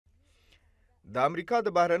د امریکا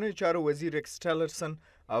د بهرنیو چارو وزیر ریکس ټیلرسن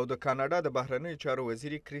او د کاناډا د بهرنیو چارو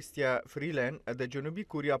وزیر کریستیا فریلند د جنوبي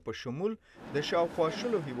کوریا په شمول د شاوخوا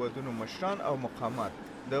شلو هیوادونو مشران او مقامات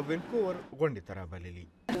د وینکوور غونډې ته رابللي.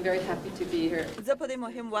 زه په دې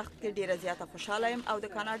مهم وخت کې ډیره زیاته خوشاله یم او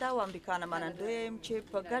د کاناډا او امریکا نه منندوی یم چې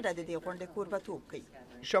په ګډه د دې غونډې کوربهتوب کوي.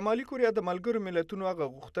 شمالي کوریا د ملګرو ملتونو هغه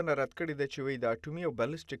غوښتنه رد کړې ده چې وایي د اټومي او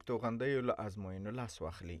بالستیک توغندیو له ازموینو لاس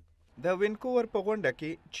واخلي. د وینکوور په غونډه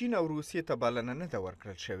کې چین او روسیې ته بلنه نه ده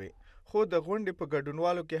ورکړل شوې، خو د غونډې په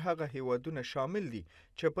ګډونوالو کې هغه هیوادونه شامل دي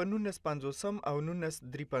چې په 1950 او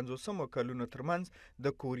 1953 کلونو ترمنځ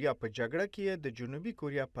د کوریا په جګړه کې د جنوبي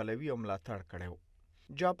کوریا پلوي او ملاتړ کړی و.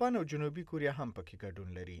 جاپان او جنوبي کوریا هم پکې ګډون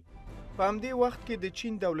لري. په همدې وخت کې د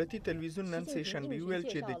چین دولتي تلویزیون نن سه شنبه ویل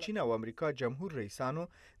چې د چین او امریکا جمهور رئیسانو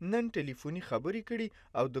نن ټلیفوني خبرې کړي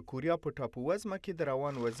او د کوریا په ټاپو وزمه کې د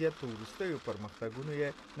روان وضعیت په وروستیو پرمختګونو یې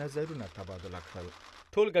نظرونه تبادله کړل.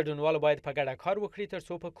 ټول ګډونوال باید په ګډه کار وکړي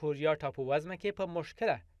ترڅو په کوریا ټاپو وزمه کې په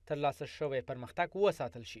مشکله ترلاسه شوی پرمختګ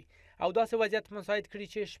وساتل شي او داسې وضعیت مساعد کړي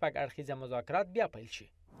چې شپږ اړخیزه مذاکرات بیا پیل شي.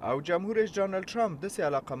 او جمهور رئیس ډانلډ ټرمپ داسې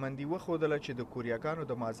علاقمندي وښودله چې د کوریاګانو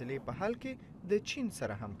د معضلې په حل کې د چین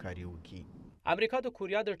سره همکاري وکړي. امریکا د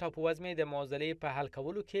کوریا د ټاپو وزمې د معضلې په حل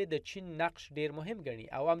کولو کې د چین نقش ډیر مهم ګڼي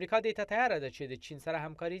او امریکا دې ته تیاره ده چې د چین سره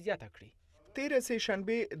همکاري زیاته کړي. تیره سه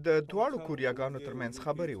شنبه د دواړو کوریاګانو ترمنځ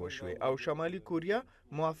خبرې وشوې او شمالي کوریا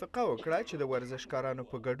موافقه وکړه چې د ورزشکارانو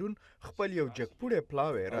په ګډون خپل یو جګپوړی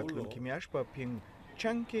پلاوی راتلونکي میاشت په پینګ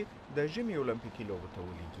چنګ کې د ژمي اولمپیکي لوبو ته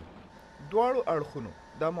ولیږي. دواړو اړخونو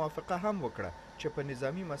دا موافقه هم وکړه چې په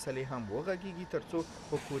نظامی مسلې هم وغږیږي ترڅو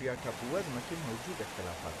په کوریا ټاپو وزمه کې موجود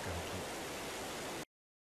اختلافات کم کړي.